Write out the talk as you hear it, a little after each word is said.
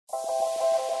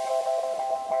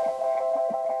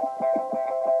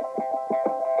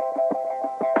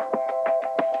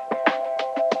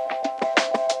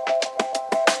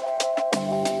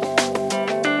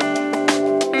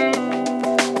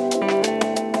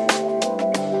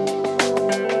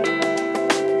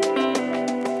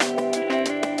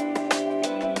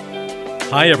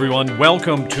Hi, everyone.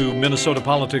 Welcome to Minnesota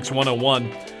Politics 101.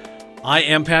 I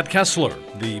am Pat Kessler,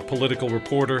 the political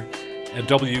reporter at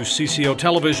WCCO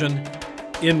Television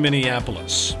in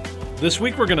Minneapolis. This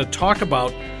week, we're going to talk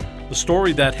about the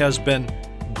story that has been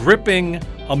gripping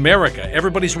America.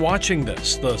 Everybody's watching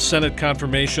this, the Senate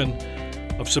confirmation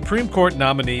of Supreme Court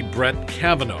nominee Brett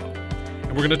Kavanaugh.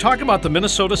 And we're going to talk about the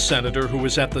Minnesota senator who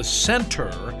is at the center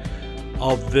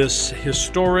of this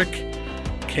historic,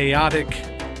 chaotic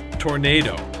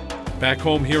tornado back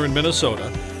home here in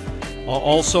Minnesota.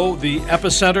 Also, the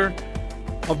epicenter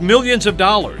of millions of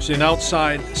dollars in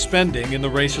outside spending in the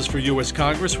races for U.S.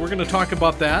 Congress. We're going to talk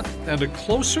about that and a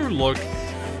closer look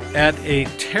at a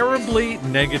terribly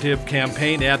negative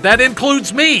campaign ad that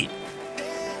includes me.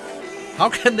 How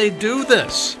can they do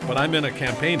this? But I'm in a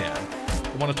campaign ad.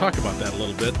 I want to talk about that a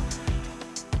little bit.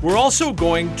 We're also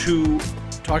going to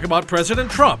talk about President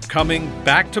Trump coming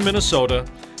back to Minnesota,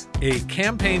 a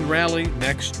campaign rally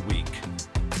next week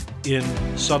in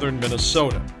southern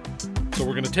Minnesota. So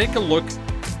we're going to take a look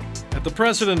at the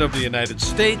President of the United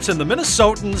States and the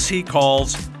Minnesotans he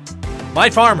calls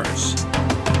my farmers.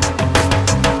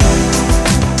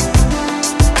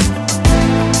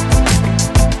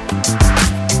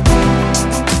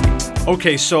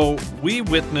 Okay, so we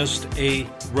witnessed a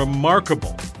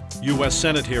remarkable U.S.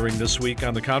 Senate hearing this week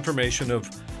on the confirmation of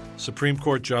Supreme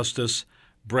Court Justice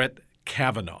Brett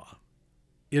Kavanaugh.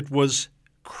 It was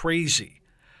crazy.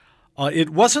 It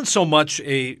wasn't so much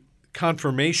a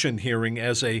confirmation hearing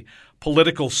as a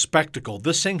political spectacle.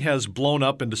 This thing has blown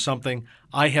up into something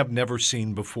I have never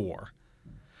seen before.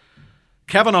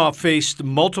 Kavanaugh faced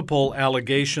multiple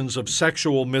allegations of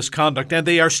sexual misconduct, and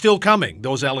they are still coming,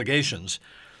 those allegations,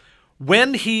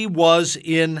 when he was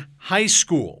in high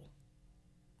school.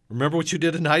 Remember what you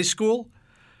did in high school?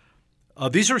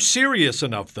 These are serious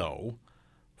enough, though,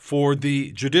 for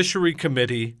the Judiciary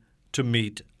Committee to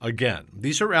meet again.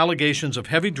 These are allegations of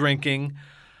heavy drinking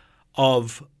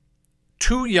of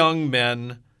two young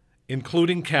men,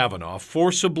 including Kavanaugh,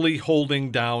 forcibly holding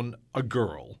down a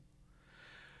girl.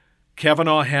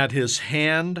 Kavanaugh had his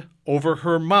hand over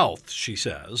her mouth, she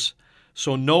says,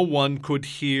 so no one could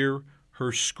hear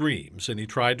her screams, and he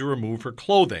tried to remove her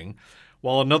clothing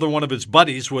while another one of his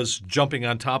buddies was jumping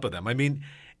on top of them. I mean,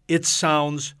 it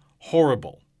sounds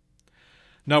horrible.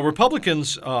 Now,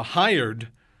 Republicans hired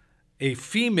a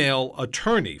female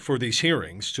attorney for these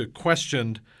hearings to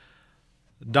question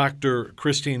Dr.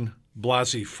 Christine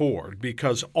Blasey Ford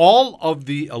because all of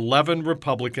the 11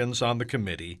 Republicans on the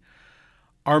committee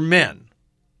are men,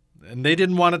 and they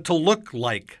didn't want it to look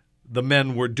like the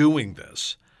men were doing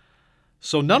this.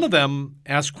 So none of them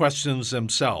asked questions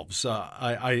themselves.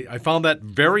 I found that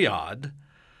very odd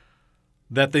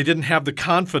that they didn't have the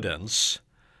confidence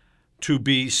to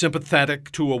be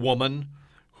sympathetic to a woman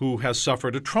who has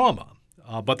suffered a trauma.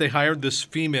 But they hired this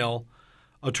female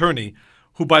attorney,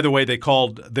 who, by the way, they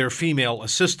called their female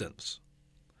assistants.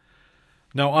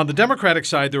 Now, on the Democratic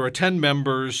side, there are 10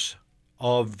 members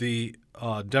of the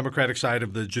Democratic side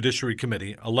of the Judiciary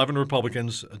Committee, 11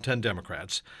 Republicans, 10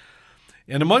 Democrats.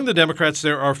 And among the Democrats,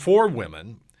 there are 4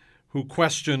 women who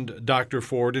questioned Dr.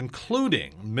 Ford,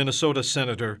 including Minnesota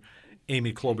Senator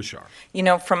Amy Klobuchar. You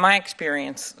know, from my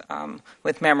experience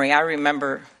with memory, I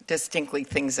remember distinctly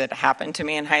things that happened to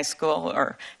me in high school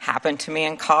or happened to me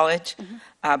in college,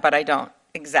 but I don't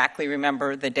exactly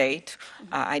remember the date.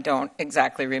 I don't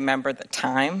exactly remember the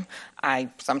time. I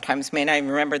sometimes may not even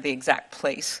remember the exact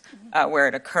place where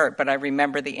it occurred, but I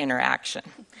remember the interaction.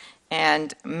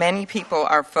 And many people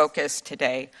are focused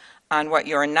today on what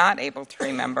you're not able to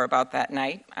remember about that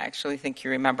night. I actually think you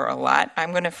remember a lot.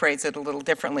 I'm going to phrase it a little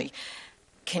differently.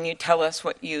 Can you tell us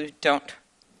what you don't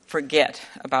forget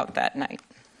about that night?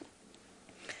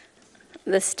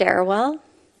 The stairwell,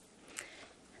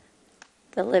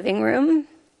 the living room,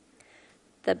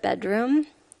 the bedroom,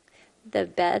 the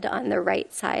bed on the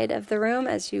right side of the room.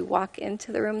 As you walk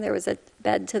into the room, there was a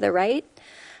bed to the right,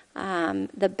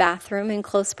 the bathroom in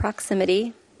close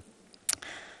proximity,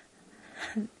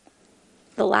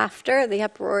 the laughter, the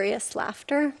uproarious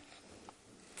laughter,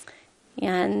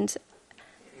 and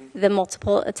the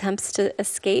multiple attempts to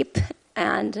escape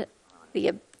and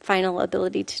the final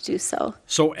ability to do so.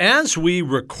 So as we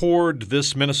record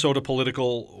this Minnesota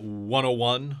Political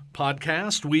 101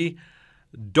 podcast, we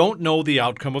don't know the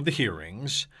outcome of the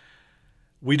hearings.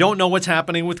 We don't know what's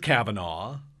happening with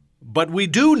Kavanaugh, but we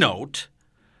do note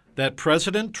that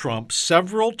President Trump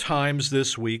several times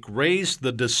this week raised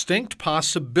the distinct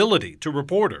possibility to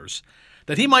reporters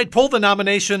that he might pull the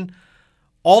nomination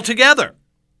altogether.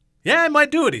 Yeah, I might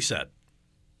do it, he said,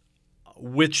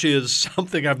 which is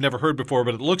something I've never heard before,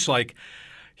 but it looks like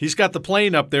He's got the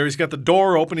plane up there. He's got the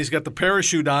door open. He's got the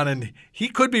parachute on, and he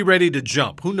could be ready to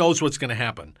jump. Who knows what's going to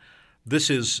happen?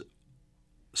 This is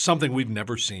something we've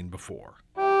never seen before.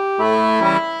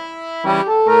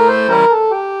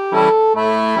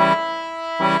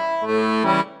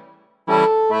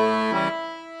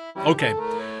 Okay.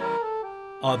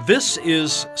 This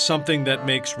is something that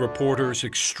makes reporters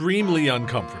extremely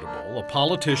uncomfortable. A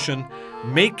politician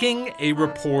making a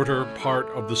reporter part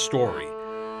of the story.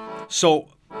 So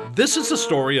this is the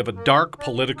story of a dark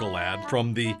political ad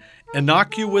from the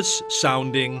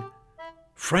innocuous-sounding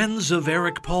Friends of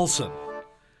Erik Paulsen.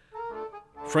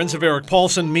 Friends of Erik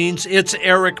Paulsen means it's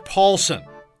Erik Paulsen,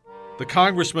 the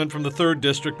congressman from the 3rd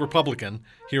District Republican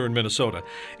here in Minnesota.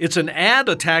 It's an ad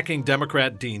attacking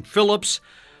Democrat Dean Phillips,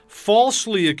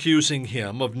 falsely accusing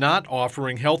him of not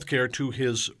offering health care to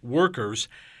his workers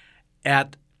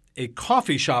at a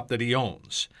coffee shop that he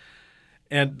owns.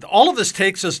 And all of this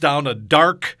takes us down a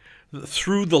dark,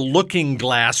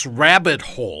 through-the-looking-glass rabbit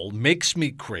hole. Makes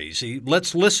me crazy.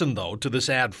 Let's listen, though, to this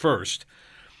ad first.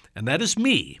 And that is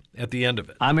me at the end of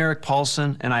it. I'm Erik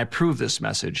Paulsen, and I approve this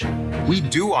message. We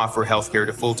do offer health care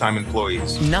to full-time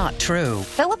employees. Not true.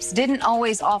 Phillips didn't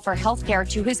always offer health care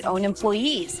to his own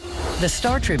employees. The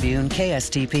Star Tribune,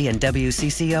 KSTP, and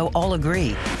WCCO all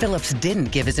agree Phillips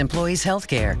didn't give his employees health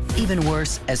care. Even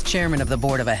worse, as chairman of the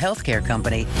board of a health care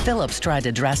company, Phillips tried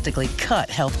to drastically cut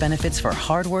health benefits for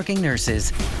hardworking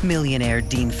nurses. Millionaire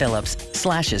Dean Phillips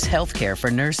slashes health care for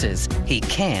nurses. He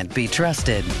can't be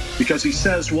trusted. Because he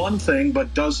says one thing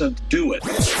but doesn't do it.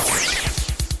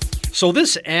 So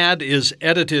this ad is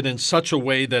edited in such a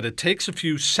way that it takes a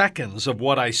few seconds of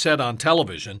what I said on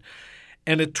television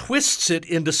and it twists it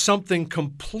into something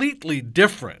completely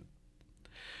different.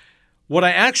 What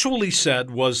I actually said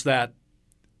was that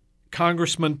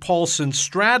Congressman Paulsen's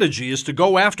strategy is to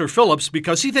go after Phillips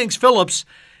because he thinks Phillips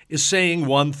is saying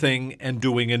one thing and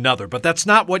doing another. But that's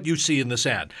not what you see in this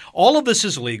ad. All of this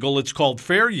is legal. It's called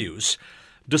fair use,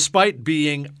 despite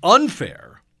being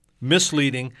unfair,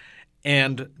 misleading,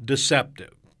 and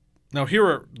deceptive. Now, here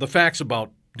are the facts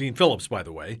about Dean Phillips, by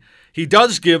the way. He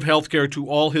does give health care to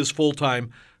all his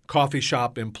full-time coffee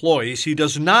shop employees. He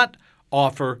does not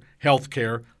offer health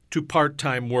care to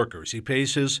part-time workers. He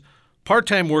pays his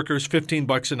part-time workers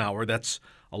 $15 an hour. That's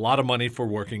a lot of money for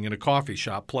working in a coffee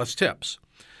shop, plus tips.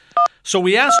 So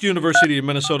we asked University of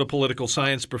Minnesota political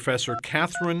science professor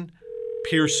Catherine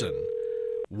Pearson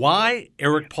why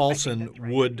Erik Paulsen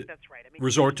would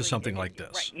resort to something like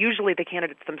this. Right. Usually the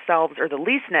candidates themselves are the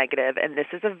least negative, and this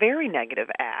is a very negative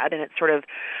ad, and it's sort of,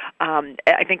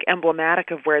 I think,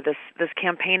 emblematic of where this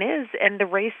campaign is, and the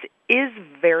race is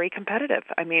very competitive.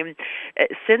 I mean,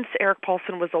 since Erik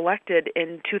Paulsen was elected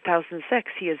in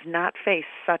 2006, he has not faced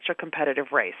such a competitive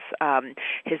race.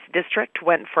 His district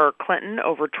went for Clinton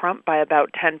over Trump by about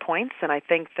 10 points, and I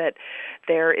think that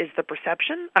there is the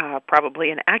perception, probably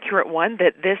an accurate one,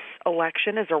 that this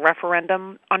election is a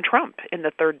referendum on Trump in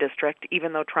the 3rd District,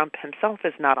 even though Trump himself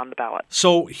is not on the ballot.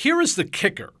 So here is the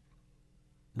kicker.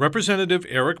 Representative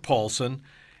Erik Paulsen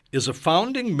is a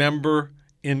founding member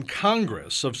in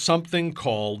Congress of something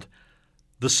called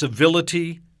the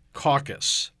Civility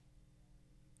Caucus.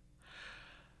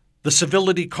 The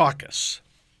Civility Caucus.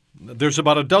 There's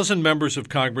about a dozen members of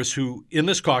Congress who, in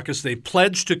this caucus, they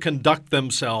pledge to conduct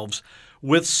themselves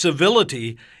with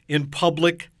civility in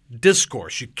public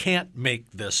discourse. You can't make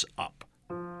this up.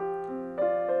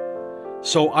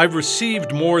 So I've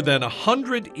received more than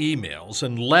 100 emails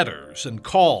and letters and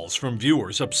calls from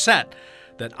viewers upset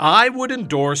that I would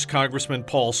endorse Congressman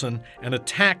Paulsen and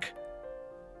attack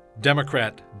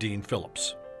Democrat Dean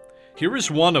Phillips. Here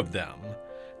is one of them.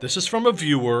 This is from a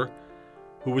viewer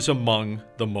who was among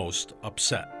the most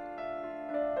upset.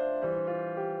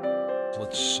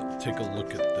 Let's take a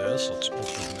look at this. Let's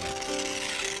open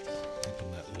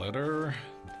that letter.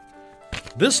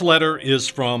 This letter is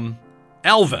from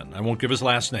Alvin, I won't give his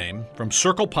last name, from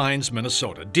Circle Pines,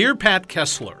 Minnesota. Dear Pat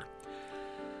Kessler,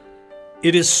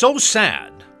 it is so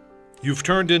sad you've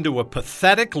turned into a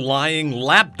pathetic, lying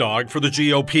lapdog for the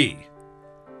GOP.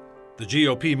 The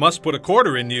GOP must put a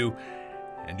quarter in you,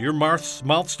 and your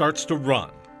mouth starts to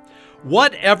run.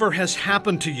 Whatever has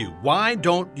happened to you? Why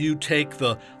don't you take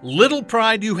the little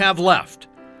pride you have left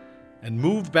and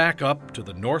move back up to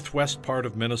the northwest part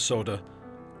of Minnesota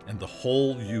and the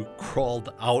hole you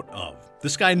crawled out of?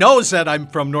 This guy knows that I'm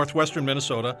from northwestern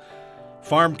Minnesota,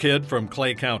 farm kid from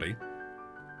Clay County.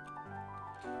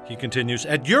 He continues,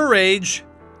 at your age,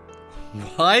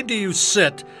 why do you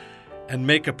sit and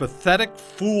make a pathetic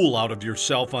fool out of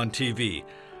yourself on TV?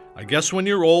 I guess when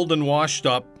you're old and washed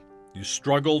up, you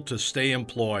struggle to stay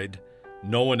employed.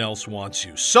 No one else wants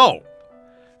you. So,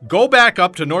 Go back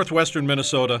up to northwestern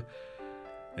Minnesota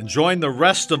and join the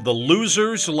rest of the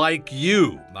losers like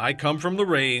you. I come from the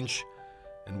range,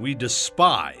 and we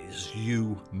despise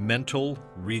you mental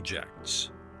rejects.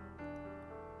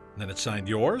 And then it's signed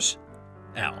yours,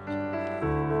 Al.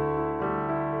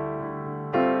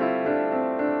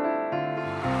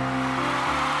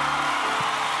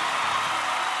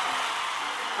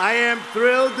 I am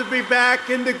thrilled to be back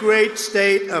in the great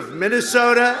state of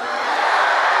Minnesota.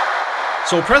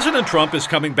 So President Trump is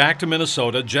coming back to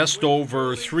Minnesota just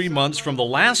over 3 months from the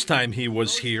last time he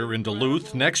was here in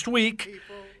Duluth. Next week,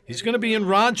 he's going to be in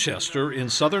Rochester in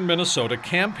southern Minnesota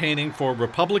campaigning for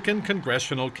Republican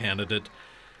congressional candidate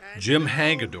Jim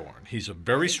Hagedorn. He's a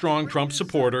very strong Trump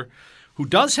supporter who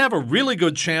does have a really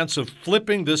good chance of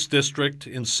flipping this district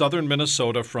in southern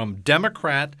Minnesota from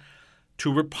Democrat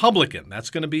to Republican. That's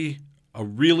going to be a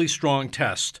really strong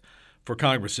test for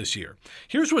Congress this year.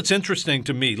 Here's what's interesting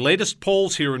to me. Latest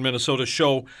polls here in Minnesota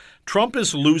show Trump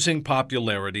is losing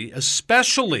popularity,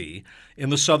 especially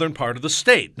in the southern part of the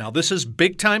state. Now, this is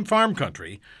big-time farm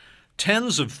country,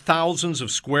 tens of thousands of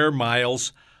square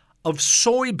miles of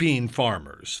soybean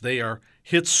farmers. They are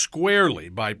hit squarely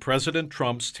by President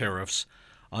Trump's tariffs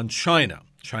on China.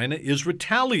 China is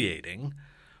retaliating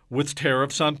with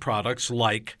tariffs on products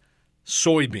like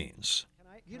soybeans.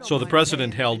 So the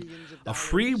president held a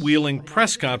freewheeling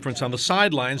press conference on the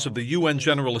sidelines of the UN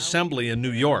General Assembly in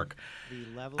New York.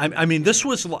 I mean, this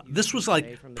was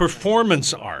like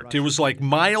performance art. It was like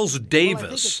Miles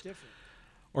Davis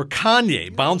or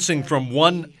Kanye bouncing from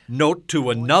one note to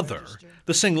another.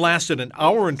 This thing lasted an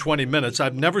hour and 20 minutes.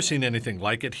 I've never seen anything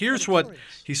like it. Here's what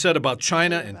he said about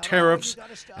China and tariffs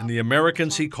and the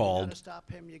Americans he called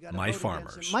my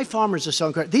farmers. My farmers are so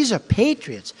incredible. These are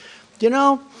patriots. You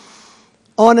know,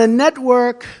 on a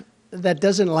network that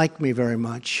doesn't like me very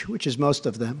much, which is most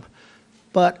of them,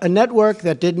 but a network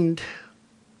that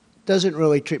doesn't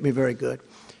really treat me very good,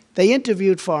 they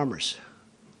interviewed farmers.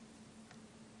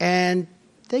 And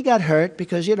they got hurt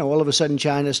because, you know, all of a sudden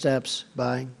China stops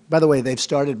buying. By the way, they've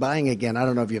started buying again. I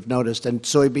don't know if you've noticed. And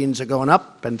soybeans are going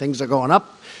up and things are going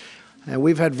up. And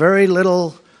we've had very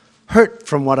little hurt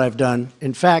from what I've done.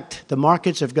 In fact, the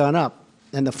markets have gone up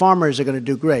and the farmers are going to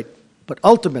do great. But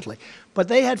ultimately,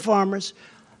 they had farmers,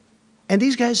 and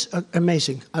these guys are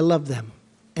amazing. I love them.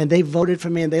 And they voted for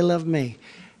me, and they love me.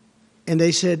 And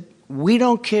they said, we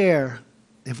don't care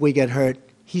if we get hurt.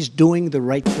 He's doing the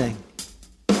right thing.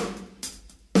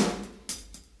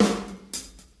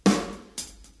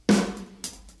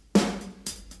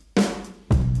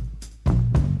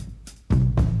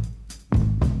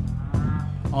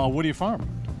 What do you farm?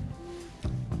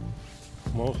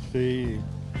 Mostly,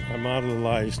 I'm out of the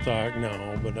livestock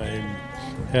now, but I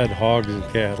had hogs and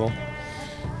cattle.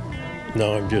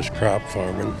 Now I'm just crop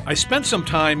farming. I spent some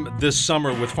time this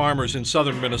summer with farmers in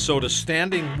southern Minnesota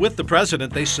standing with the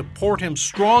president. They support him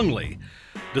strongly,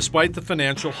 despite the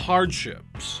financial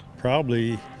hardships.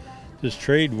 Probably this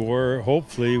trade war,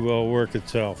 hopefully, will work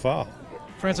itself out.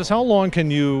 Francis, how long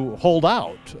can you hold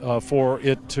out for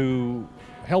it to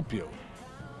help you?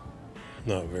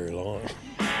 Not very long.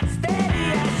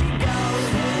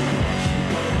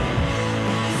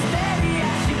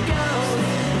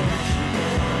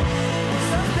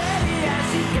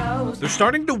 They're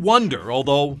starting to wonder,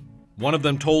 although one of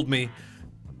them told me,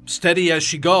 steady as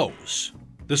she goes.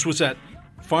 This was at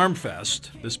Farm Fest,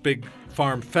 this big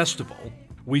farm festival.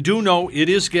 We do know it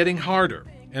is getting harder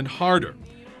and harder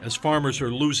as farmers are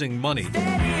losing money.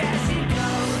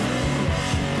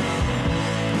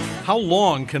 How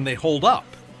long can they hold up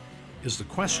is the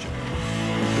question.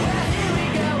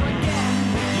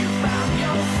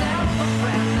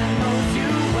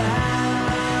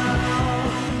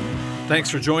 Thanks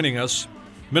for joining us.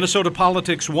 Minnesota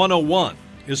Politics 101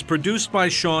 is produced by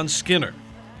Sean Skinner.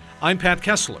 I'm Pat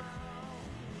Kessler.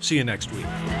 See you next week.